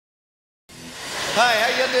Hi,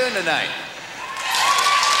 how you doing tonight?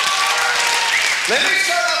 Let me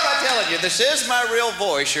start off by telling you, this is my real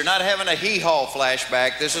voice. You're not having a hee-haw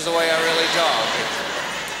flashback. This is the way I really talk.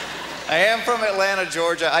 I am from Atlanta,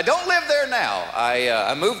 Georgia. I don't live there now.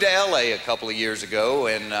 I moved to LA a couple of years ago,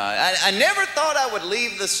 and I never thought I would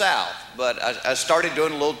leave the South, but I started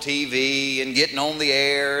doing a little TV and getting on the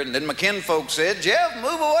air, and then my kinfolk said, Jeff,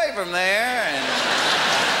 move away from there. And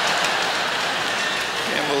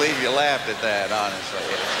I can't believe you laughed at that, honestly.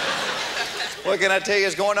 What can I tell you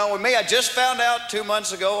is going on with me? I just found out 2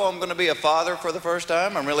 months ago I'm going to be a father for the first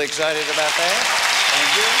time. I'm really excited about that.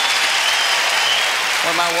 Thank you.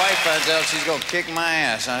 When my wife finds out, she's going to kick my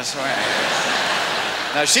ass, I swear.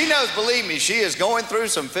 Now, she knows, believe me, she is going through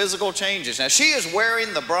some physical changes. Now, she is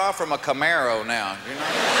wearing the bra from a Camaro now, you know?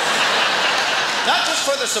 Not just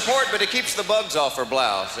for the support, but it keeps the bugs off her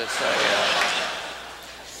blouse.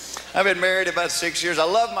 I've been married about 6 years. I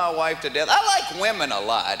love my wife to death. I like women a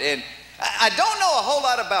lot, and I don't know a whole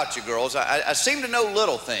lot about you girls. I seem to know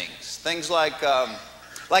little things. Things like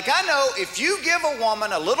I know if you give a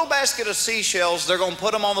woman a little basket of seashells, they're going to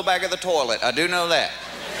put them on the back of the toilet. I do know that.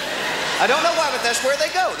 I don't know why, but that's where they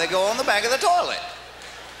go. They go on the back of the toilet.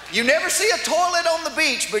 You never see a toilet on the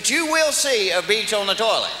beach, but you will see a beach on the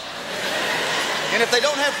toilet. And if they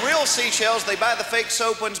don't have real seashells, they buy the fake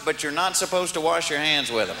soap ones, but you're not supposed to wash your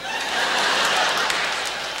hands with them.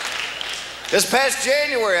 This past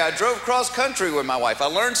January, I drove cross country with my wife. I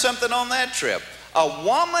learned something on that trip. A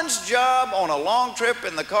woman's job on a long trip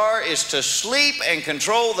in the car is to sleep and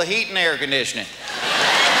control the heat and air conditioning.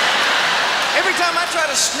 Every time I try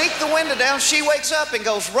to sneak the window down, she wakes up and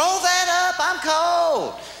goes, roll that up, I'm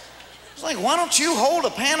cold. It's like, why don't you hold a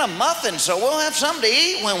pan of muffins so we'll have something to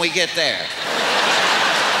eat when we get there?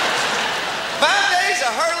 5 days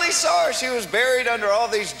I hardly saw her. She was buried under all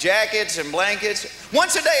these jackets and blankets.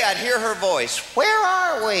 Once a day I'd hear her voice, where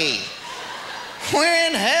are we? We're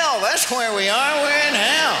in hell. That's where we are. We're in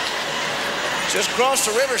hell. Just crossed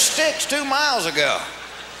the river Styx 2 miles ago.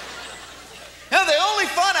 Now, the only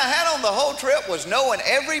fun I had on the whole trip was knowing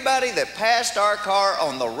everybody that passed our car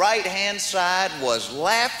on the right-hand side was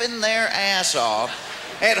laughing their ass off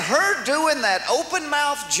at her doing that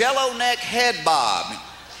open-mouth jello neck head bob.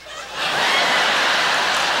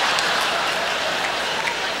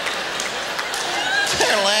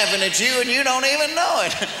 They're laughing at you and you don't even know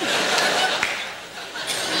it.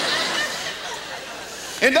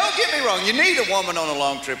 And don't get me wrong, you need a woman on a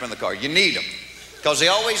long trip in the car. You need them. Because they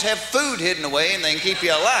always have food hidden away and they can keep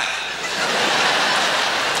you alive.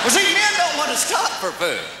 Well, see, men don't want to stop for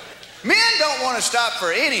food. Men don't want to stop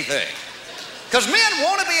for anything. Because men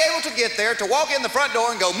want to be able to get there, to walk in the front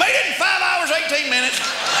door and go, made it in 5 hours, 18 minutes.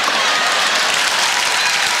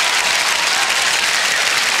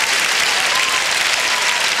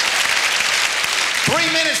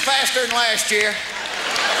 3 minutes faster than last year.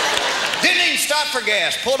 Didn't even stop for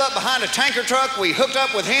gas. Pulled up behind a tanker truck. We hooked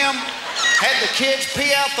up with him. Had the kids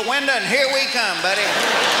pee out the window, and here we come, buddy.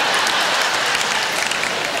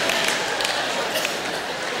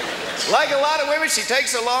 Like a lot of women, she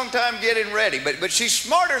takes a long time getting ready, but she's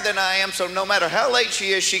smarter than I am, so no matter how late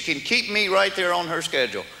she is, she can keep me right there on her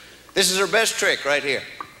schedule. This is her best trick right here.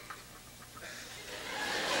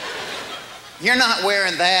 You're not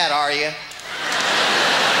wearing that, are you?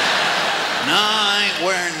 No, I ain't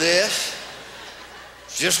wearing this.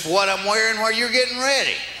 It's just what I'm wearing while you're getting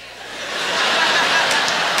ready.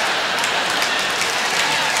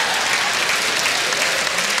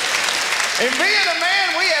 And being a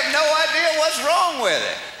man, we have no idea what's wrong with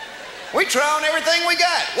it. We try on everything we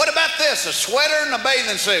got. What about this? A sweater and a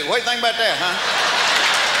bathing suit. What do you think about that, huh?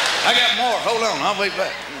 I got more. Hold on, I'll be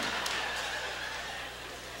back.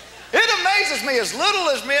 It amazes me, as little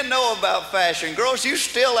as men know about fashion, girls, you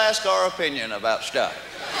still ask our opinion about stuff.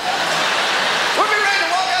 We'll be ready to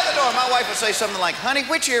walk out the door. My wife will say something like, honey,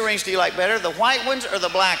 which earrings do you like better, the white ones or the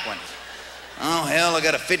black ones? Oh, hell, I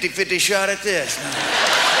got a 50-50 shot at this.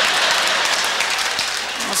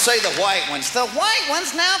 I'll say the white ones. The white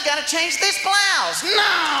ones? Now I've got to change this blouse. No!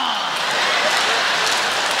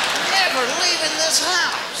 Never leaving this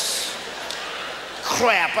house.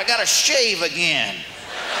 Crap, I got to shave again.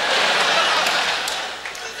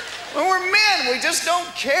 When we're men, we just don't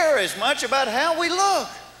care as much about how we look.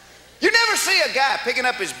 You never see a guy picking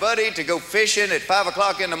up his buddy to go fishing at 5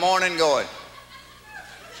 o'clock in the morning going,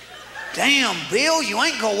 damn, Bill, you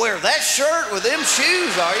ain't gonna wear that shirt with them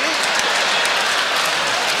shoes, are you?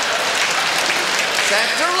 It's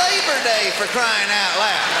after Labor Day, for crying out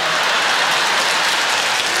loud.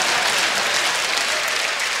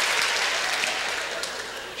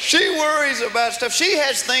 She worries about stuff. She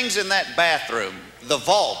has things in that bathroom, the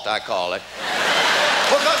vault, I call it.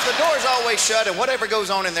 Because the door's always shut and whatever goes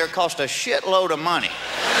on in there costs a shitload of money.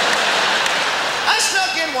 I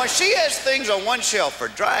snuck in one. She has things on one shelf for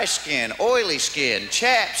dry skin, oily skin,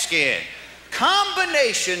 chapped skin,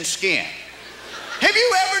 combination skin. Have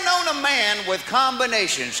you ever known a man with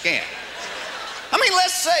combination skin? I mean,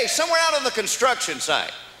 let's say somewhere out on the construction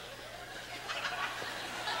site.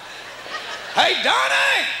 Hey,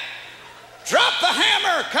 Donnie, drop the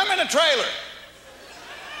hammer, come in a trailer.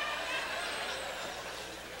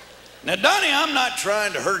 Now, Donnie, I'm not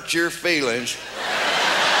trying to hurt your feelings,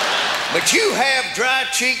 but you have dry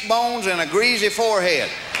cheekbones and a greasy forehead.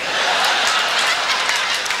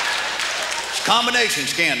 It's combination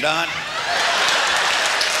skin, Don.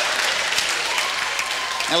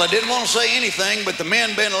 Well, I didn't want to say anything, but the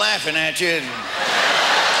men been laughing at you and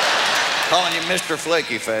calling you Mr.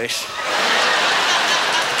 Flaky Face.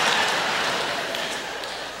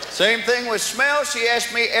 Same thing with smell. She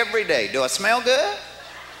asks me every day, do I smell good?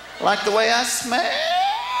 Like the way I smell?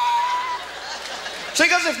 See,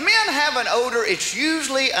 because if men have an odor, it's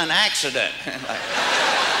usually an accident.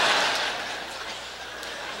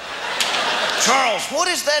 Charles, what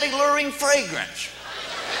is that alluring fragrance?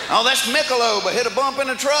 Oh, that's Michelob. I hit a bump in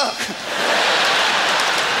a truck.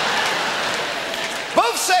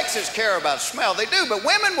 Both sexes care about smell. They do, but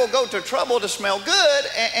women will go to trouble to smell good,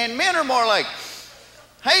 and men are more like,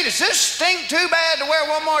 hey, does this stink too bad to wear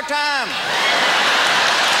one more time?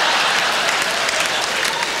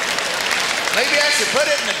 Maybe I should put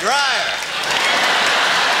it in the dryer.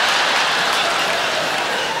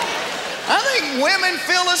 I think women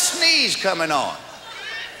feel a sneeze coming on.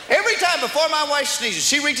 Every time before my wife sneezes,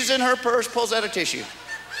 she reaches in her purse, pulls out a tissue.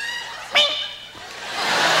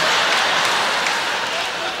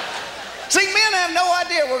 See, men have no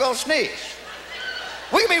idea we're going to sneeze.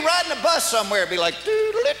 We can be riding a bus somewhere and be like,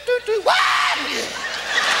 doo-doo-doo-doo, what?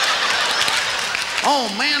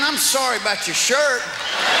 Oh, man, I'm sorry about your shirt.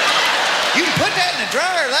 You can put that in the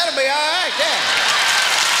dryer. That'll be all right, yeah.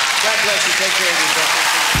 God bless you. Take care of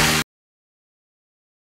yourself.